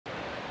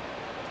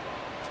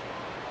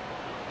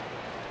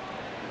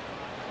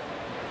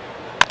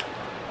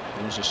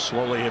It was a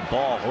slowly hit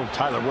ball. Oh,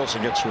 Tyler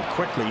Wilson gets to it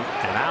quickly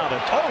and out.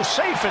 Oh,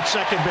 safe at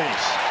second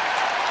base.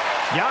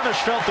 Giannis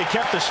felt he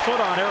kept his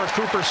foot on. Eric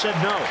Cooper said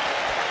no.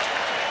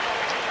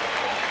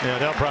 Yeah,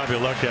 they'll probably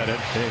look at it.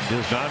 It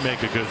does not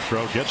make a good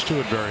throw. Gets to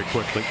it very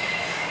quickly.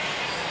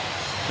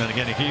 And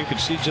again, you can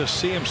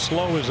see him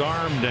slow his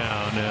arm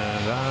down,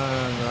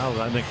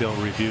 and I think they'll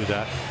review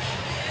that.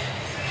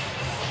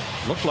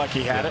 Looked like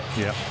he had it.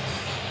 Yeah.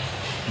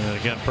 And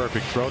again,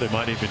 perfect throw. They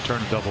might even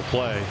turn a double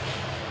play.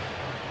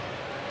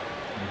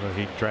 But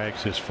he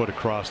drags his foot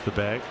across the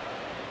bag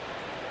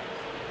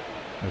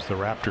as the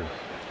Raptor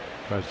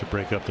tries to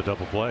break up the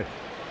double play.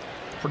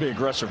 Pretty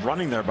aggressive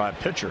running there by a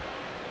pitcher.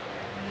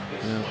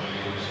 Yeah.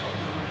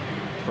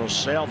 Throw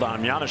sailed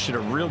on him. Giannis did a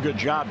real good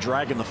job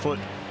dragging the foot.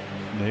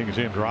 And you can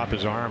see him drop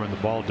his arm, and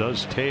the ball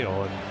does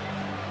tail. And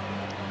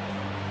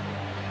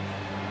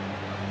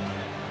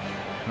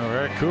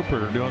Eric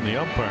Cooper doing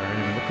the umpiring.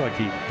 It looked like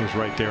he was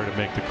right there to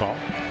make the call.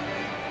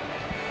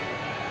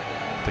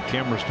 The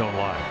cameras don't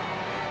lie.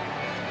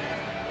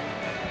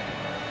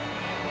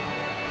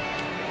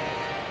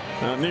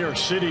 New York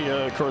City,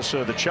 of course,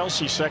 the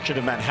Chelsea section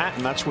of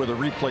Manhattan, that's where the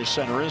replay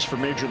center is for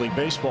Major League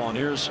Baseball. And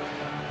here's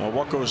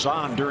what goes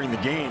on during the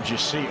games. You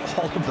see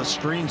all of the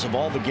screens of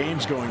all the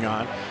games going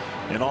on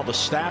and all the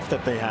staff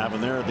that they have.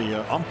 And they're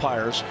the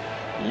umpires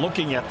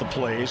looking at the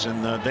plays,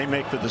 and they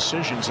make the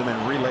decisions and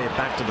then relay it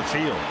back to the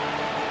field.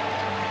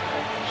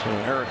 So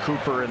Eric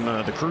Cooper and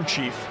the crew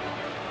chief,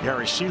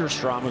 Gary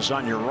Cedarstrom, is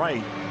on your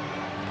right,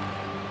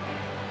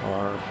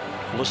 are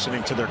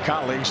listening to their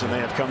colleagues, and they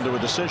have come to a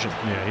decision.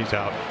 Yeah, he's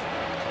out.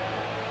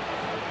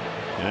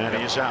 And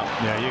he's out.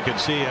 Yeah, you can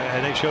see,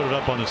 and they showed it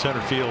up on the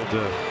center field